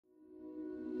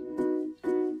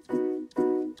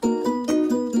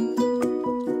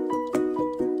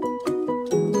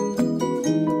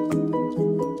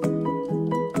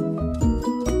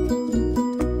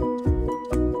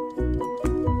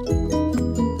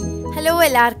Hello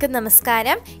എല്ലാവർക്കും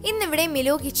നമസ്കാരം. ഇന്നിവിടെ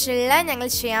മിലു കിച്ചണിൽ ഞങ്ങൾ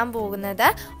ചെയ്യാൻ പോകുന്നത്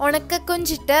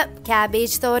ഉണക്കക്കൊഞ്ചിട്ട്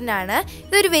ക്യാബേജ് തോരനാണ്.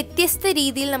 ഇതൊരു വ്യത്യസ്ത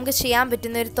രീതിയിൽ നമുക്ക് ചെയ്യാൻ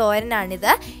പറ്റുന്ന ഒരു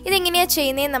തോരനാണിത്. ഇതെങ്ങനെയാണ്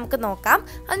ചെയ്യുന്നതെന്ന് നമുക്ക് നോക്കാം.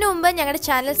 അതിനു മുമ്പ് ഞങ്ങളുടെ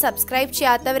ചാനൽ സബ്സ്ക്രൈബ്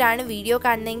ചെയ്യാത്തവരാണ് വീഡിയോ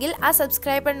കാണുന്നതെങ്കിൽ ആ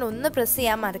സബ്സ്ക്രൈബ് ബട്ടൺ ഒന്ന് പ്രസ്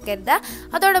ചെയ്യാൻ മറക്കരുത്.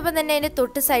 അതോടൊപ്പം തന്നെ അതിൻ്റെ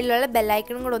തൊട്ട് സൈഡിലുള്ള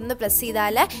ബെല്ലൈക്കണും കൂടെ ഒന്ന് പ്രസ്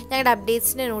ചെയ്താൽ ഞങ്ങളുടെ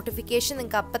അപ്ഡേറ്റ്സിൻ്റെ നോട്ടിഫിക്കേഷൻ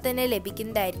നിങ്ങൾക്ക് അപ്പം തന്നെ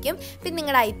ലഭിക്കുന്നതായിരിക്കും. പിന്നെ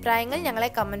നിങ്ങളുടെ അഭിപ്രായങ്ങൾ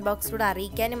ഞങ്ങളെ കമൻറ്റ് ബോക്സിലൂടെ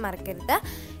അറിയിക്കാനും മറക്കരുത്.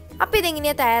 അപ്പോൾ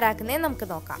ഇതെങ്ങനെയാണ് തയ്യാറാക്കുന്നത് നമുക്ക്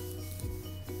നോക്കാം.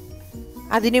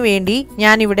 അതിനുവേണ്ടി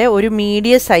ഞാനിവിടെ ഒരു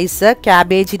മീഡിയം സൈസ്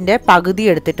ക്യാബേജിൻ്റെ പകുതി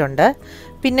എടുത്തിട്ടുണ്ട്.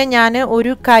 പിന്നെ ഞാൻ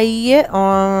ഒരു കൈ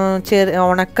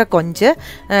ഉണക്ക കൊഞ്ച്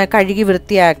കഴുകി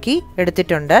വൃത്തിയാക്കി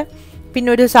എടുത്തിട്ടുണ്ട്.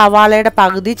 പിന്നെ ഒരു സവാളയുടെ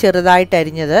പകുതി ചെറുതായിട്ട്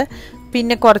അരിഞ്ഞത്,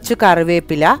 പിന്നെ കുറച്ച്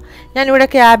കറിവേപ്പില. ഞാനിവിടെ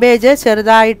ക്യാബേജ്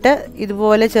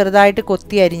ഇതുപോലെ ചെറുതായിട്ട്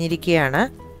കൊത്തി അരിഞ്ഞിരിക്കുകയാണ്.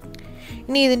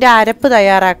 ഇനി ഇതിൻ്റെ അരപ്പ്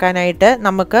തയ്യാറാക്കാനായിട്ട്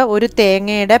നമുക്ക് ഒരു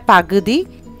തേങ്ങയുടെ പകുതി,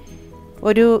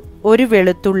 ഒരു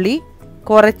വെളുത്തുള്ളി,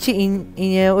 കുറച്ച്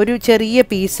ഒരു ചെറിയ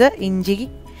പീസ് ഇഞ്ചി,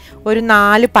 ഒരു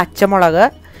 4 പച്ചമുളക്,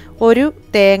 ഒരു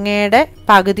തേങ്ങയുടെ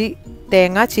പകുതി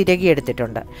തേങ്ങ ചിരകി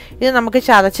എടുത്തിട്ടുണ്ട്. ഇത് നമുക്ക്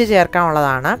ചതച്ച്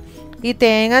ചേർക്കാനുള്ളതാണ്. ഈ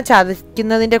തേങ്ങ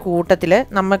ചതയ്ക്കുന്നതിൻ്റെ കൂട്ടത്തിൽ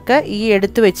നമുക്ക് ഈ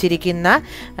എടുത്തു വച്ചിരിക്കുന്ന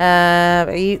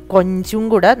ഈ കൊഞ്ചും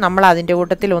കൂടെ നമ്മൾ അതിൻ്റെ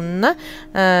കൂട്ടത്തിൽ ഒന്ന്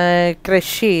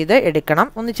ക്രഷ് ചെയ്ത് എടുക്കണം.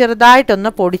 ഒന്ന്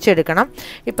ചെറുതായിട്ടൊന്ന് പൊടിച്ചെടുക്കണം.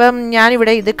 ഇപ്പം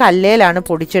ഞാനിവിടെ ഇത് കല്ലേലാണ്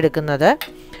പൊടിച്ചെടുക്കുന്നത്.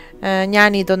 ഞാൻ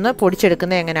ഇതൊന്ന്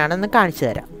പൊടിച്ചെടുക്കുന്നത് എങ്ങനെയാണെന്ന് കാണിച്ചു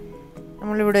തരാം.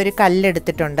 നമ്മളിവിടെ ഒരു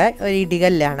കല്ലെടുത്തിട്ടുണ്ട്, ഒരു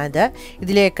ഇടികല്ലാണത്.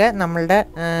 ഇതിലേക്ക് നമ്മളുടെ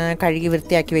കഴുകി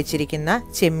വൃത്തിയാക്കി വെച്ചിരിക്കുന്ന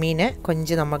ചെമ്മീൻ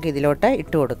കൊഞ്ച് നമുക്ക് ഇതിലോട്ട്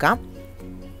ഇട്ട് കൊടുക്കാം.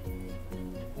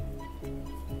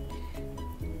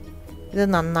 ഇത്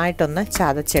നന്നായിട്ടൊന്ന്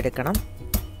ചതച്ചെടുക്കണം.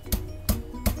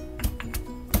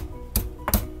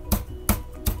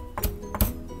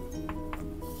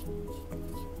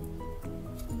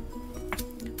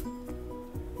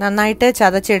 നന്നായിട്ട്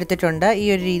ചതച്ചെടുത്തിട്ടുണ്ട്. ഈ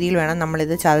ഒരു രീതിയിൽ വേണം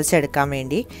നമ്മളിത് ചതച്ചെടുക്കാൻ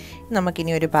വേണ്ടി.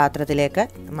 നമുക്കിനി ഒരു പാത്രത്തിലേക്ക്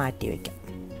മാറ്റി വയ്ക്കാം.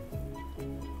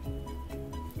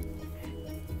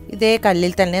 ഇതേ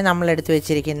കല്ലിൽ തന്നെ നമ്മൾ എടുത്തു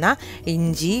വെച്ചിരിക്കുന്ന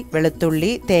ഇഞ്ചി,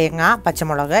 വെളുത്തുള്ളി, തേങ്ങ,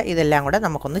 പച്ചമുളക് ഇതെല്ലാം കൂടെ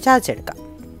നമുക്കൊന്ന് ചതച്ചെടുക്കാം.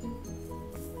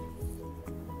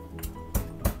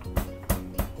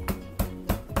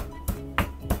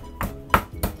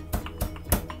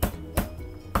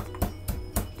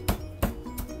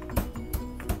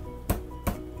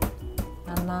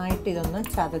 നന്നായിട്ട് ഇതൊന്ന്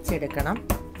ചതച്ചെടുക്കണം.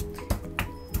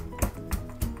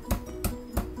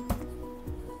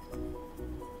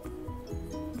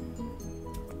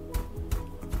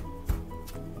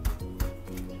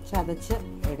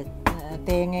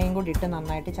 തേങ്ങയും കൂടി ഇട്ട്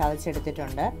നന്നായിട്ട്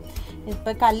ചതച്ചെടുത്തിട്ടുണ്ട്.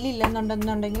 ഇപ്പം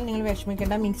കല്ലില്ലെന്നുണ്ടെന്നുണ്ടെങ്കിൽ നിങ്ങൾ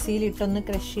വിഷമിക്കേണ്ട, മിക്സിയിൽ ഇട്ടൊന്ന്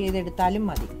ക്രഷ് ചെയ്തെടുത്താലും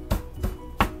മതി.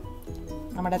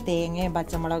 നമ്മുടെ തേങ്ങയും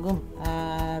പച്ചമുളകും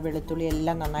വെളുത്തുള്ളി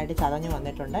എല്ലാം നന്നായിട്ട് ചതഞ്ഞു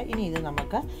വന്നിട്ടുണ്ട്. ഇനി ഇത്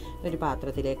നമുക്ക് ഒരു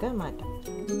പാത്രത്തിലേക്ക് മാറ്റാം.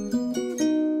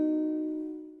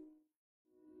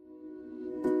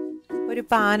 ഒരു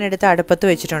പാൻ എടുത്ത് അടുപ്പത്ത്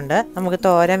വെച്ചിട്ടുണ്ട് നമുക്ക്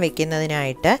തോരൻ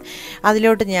വെക്കുന്നതിനായിട്ട്.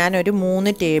 അതിലോട്ട് ഞാനൊരു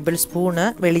 3 ടേബിൾ സ്പൂണ്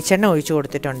വെളിച്ചെണ്ണ ഒഴിച്ചു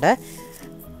കൊടുത്തിട്ടുണ്ട്.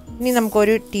 ഇനി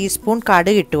നമുക്കൊരു ടീസ്പൂൺ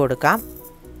കടുക് ഇട്ട് കൊടുക്കാം.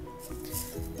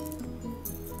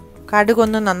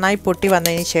 കടുകൊന്ന് നന്നായി പൊട്ടി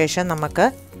വന്നതിന് ശേഷം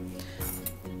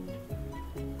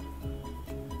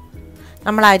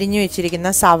നമ്മൾ അരിഞ്ഞു വെച്ചിരിക്കുന്ന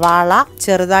സവാള,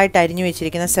 ചെറുതായിട്ട് അരിഞ്ഞു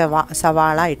വെച്ചിരിക്കുന്ന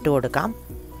സവാള ഇട്ട് കൊടുക്കാം.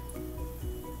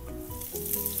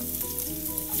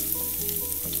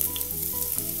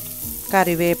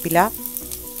 കറിവേപ്പില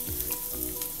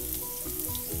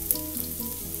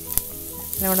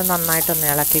ഇവിടെ നന്നായിട്ടൊന്ന്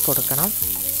ഇളക്കി കൊടുക്കണം.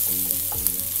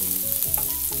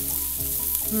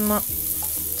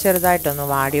 ചെറുതായിട്ടൊന്ന്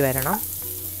വാടി വരണം.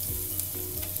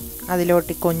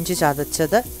 അതിലോട്ട് കൊഞ്ച്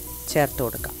ചതച്ചത് ചേർത്ത്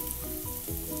കൊടുക്കാം.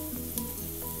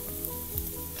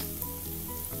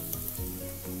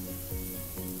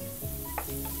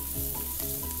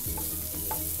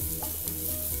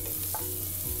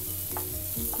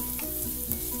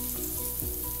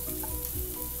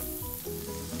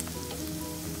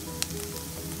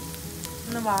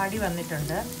 ഒന്ന് വാടി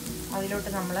വന്നിട്ടുണ്ട്. അതിലോട്ട്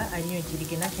നമ്മൾ അരിഞ്ഞു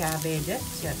വെച്ചിരിക്കുന്ന ക്യാബേജ്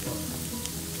ചേർത്ത് കൊടുക്കാം.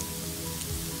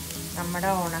 നമ്മുടെ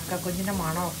ഉണക്കക്കൊഞ്ചിൻ്റെ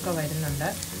മണമൊക്കെ വരുന്നുണ്ട്.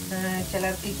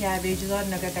 ചിലർക്ക് ക്യാബേജ്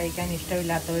തോരനൊക്കെ കഴിക്കാൻ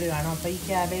ഇഷ്ടമില്ലാത്തവർ കാണും. അപ്പോൾ ഈ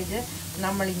ക്യാബേജ്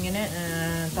നമ്മളിങ്ങനെ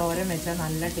തോരൻ വെച്ചാൽ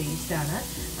നല്ല ടേസ്റ്റാണ്.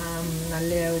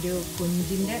 നല്ല ഒരു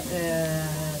കൊഞ്ചിൻ്റെ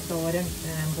തോരൻ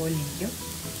പോലെ ഇരിക്കും.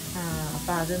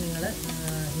 അപ്പോൾ അത് നിങ്ങൾ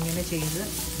ഇങ്ങനെ ചെയ്ത്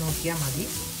നോക്കിയാൽ മതി.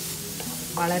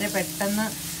 വളരെ പെട്ടെന്ന്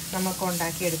നമുക്ക്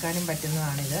ഉണ്ടാക്കിയെടുക്കാനും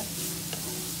പറ്റുന്നതാണിത്.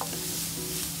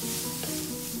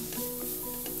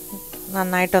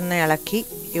 നന്നായിട്ടൊന്ന് ഇളക്കി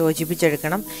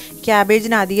യോജിപ്പിച്ചെടുക്കണം.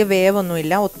 ക്യാബേജിന് അധികം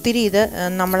വേവൊന്നുമില്ല, ഒത്തിരി ഇത്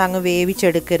നമ്മളങ്ങ്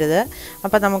വേവിച്ചെടുക്കരുത്.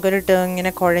 അപ്പോൾ നമുക്കൊരു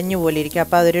ഇങ്ങനെ കുഴഞ്ഞു പോലെ ഇരിക്കും.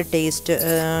 അപ്പോൾ അതൊരു ടേസ്റ്റ്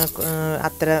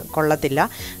അത്ര കൊള്ളത്തില്ല.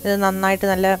 ഇത് നന്നായിട്ട്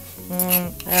നല്ല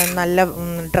നല്ല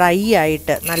ഡ്രൈ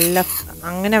ആയിട്ട് നല്ല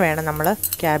അങ്ങനെ വേണം നമ്മൾ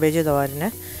ക്യാബേജ് തോരന്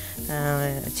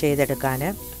ചെയ്തെടുക്കാൻ.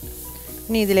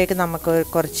 ഇനി ഇതിലേക്ക് നമുക്ക്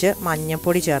കുറച്ച്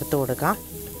മഞ്ഞൾപ്പൊടി ചേർത്ത് കൊടുക്കാം.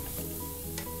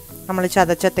 നമ്മൾ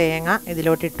ചതച്ച തേങ്ങ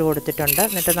ഇതിലോട്ട് ഇട്ട് കൊടുത്തിട്ടുണ്ട്.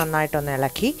 എന്നിട്ട് നന്നായിട്ടൊന്ന്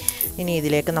ഇളക്കി ഇനി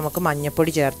ഇതിലേക്ക് നമുക്ക്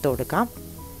മഞ്ഞൾപ്പൊടി ചേർത്ത് കൊടുക്കാം.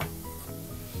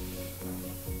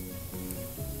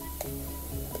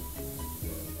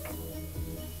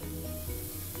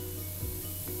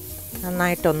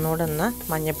 നന്നായിട്ട് ഒന്നുകൂടെ ഒന്ന്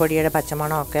മഞ്ഞൾപ്പൊടിയുടെ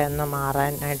പച്ചമണമൊക്കെ ഒന്ന്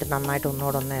മാറാനായിട്ട് നന്നായിട്ട്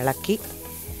ഒന്നുകൂടെ ഒന്ന് ഇളക്കി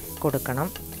കൊടുക്കണം.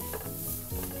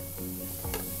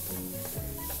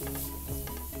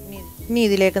 ഇനി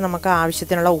ഇതിലേക്ക് നമുക്ക്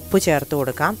ആവശ്യത്തിനുള്ള ഉപ്പ് ചേർത്ത്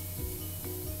കൊടുക്കാം.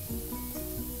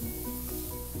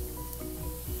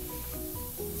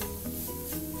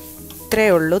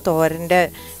 ഇത്രയേ ഉള്ളൂ. തോരൻ്റെ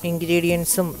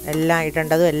ഇൻഗ്രീഡിയൻസും എല്ലാം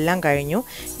ഇടേണ്ടതും എല്ലാം കഴിഞ്ഞു.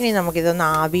 ഇനി നമുക്കിതൊന്ന്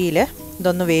ആവിയിൽ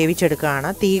ഇതൊന്ന് വേവിച്ചെടുക്കുകയാണ്.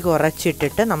 തീ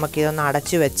കുറച്ചിട്ടിട്ട് നമുക്കിതൊന്ന്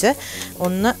അടച്ചു വെച്ച്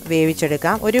ഒന്ന്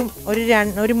വേവിച്ചെടുക്കാം. ഒരു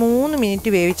 3 മിനിറ്റ്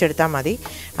വേവിച്ചെടുത്താൽ മതി.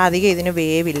 അധികം ഇതിന്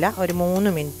വേവില്ല. ഒരു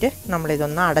 3 മിനിറ്റ്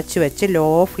നമ്മളിതൊന്ന് അടച്ചു വെച്ച് ലോ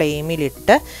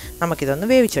ഫ്ലെയിമിലിട്ട് നമുക്കിതൊന്ന്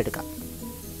വേവിച്ചെടുക്കാം.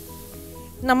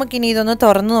 നമുക്കിനി ഇതൊന്ന്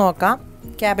തുറന്ന് നോക്കാം.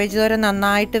 ക്യാബേജ് തോരൻ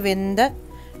നന്നായിട്ട് വെന്ത്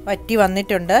വറ്റി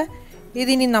വന്നിട്ടുണ്ട്.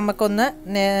 ഇതിനി നമുക്കൊന്ന്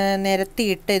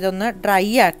നിരത്തിയിട്ട് ഇതൊന്ന് ഡ്രൈ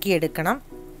ആക്കി എടുക്കണം.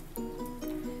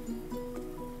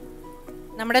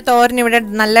 നമ്മുടെ തോരൻ ഇവിടെ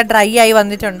നല്ല ഡ്രൈ ആയി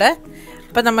വന്നിട്ടുണ്ട്.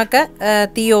 അപ്പോൾ നമുക്ക്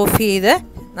തീ ഓഫ് ചെയ്ത്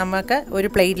നമുക്ക് ഒരു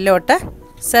പ്ലേറ്റിലോട്ട്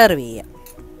സെർവ് ചെയ്യാം.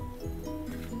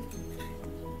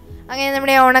 അങ്ങനെ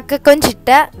നമ്മുടെ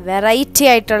ഉണക്കക്കൊഞ്ചിട്ട് വെറൈറ്റി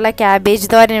ആയിട്ടുള്ള ക്യാബേജ്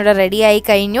തോരൻ ഇവിടെ റെഡിയായി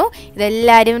കഴിഞ്ഞു.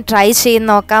 ഇതെല്ലാവരും ട്രൈ ചെയ്ത്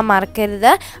നോക്കാൻ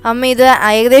മറക്കരുത്. അമ്മ ഇത്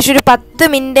ഏകദേശം ഒരു 10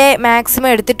 മിനിറ്റ് മാക്സിമം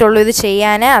എടുത്തിട്ടുള്ളൂ ഇത്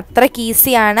ചെയ്യാൻ. അത്രയ്ക്ക്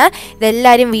ഈസിയാണ്.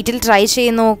 ഇതെല്ലാവരും വീട്ടിൽ ട്രൈ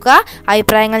ചെയ്ത് നോക്കുക.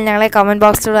 അഭിപ്രായങ്ങൾ ഞങ്ങളെ കമൻറ്റ്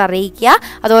ബോക്സിലൂടെ അറിയിക്കുക.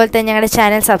 അതുപോലെ തന്നെ ഞങ്ങളുടെ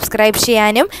ചാനൽ സബ്സ്ക്രൈബ്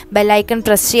ചെയ്യാനും ബെല്ലൈക്കൺ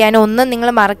പ്രസ് ചെയ്യാനും ഒന്നും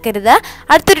നിങ്ങൾ മറക്കരുത്.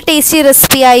 അടുത്തൊരു ടേസ്റ്റി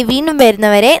റെസിപ്പിയായി വീണ്ടും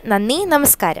വരുന്നവരെ നന്ദി,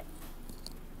 നമസ്കാരം.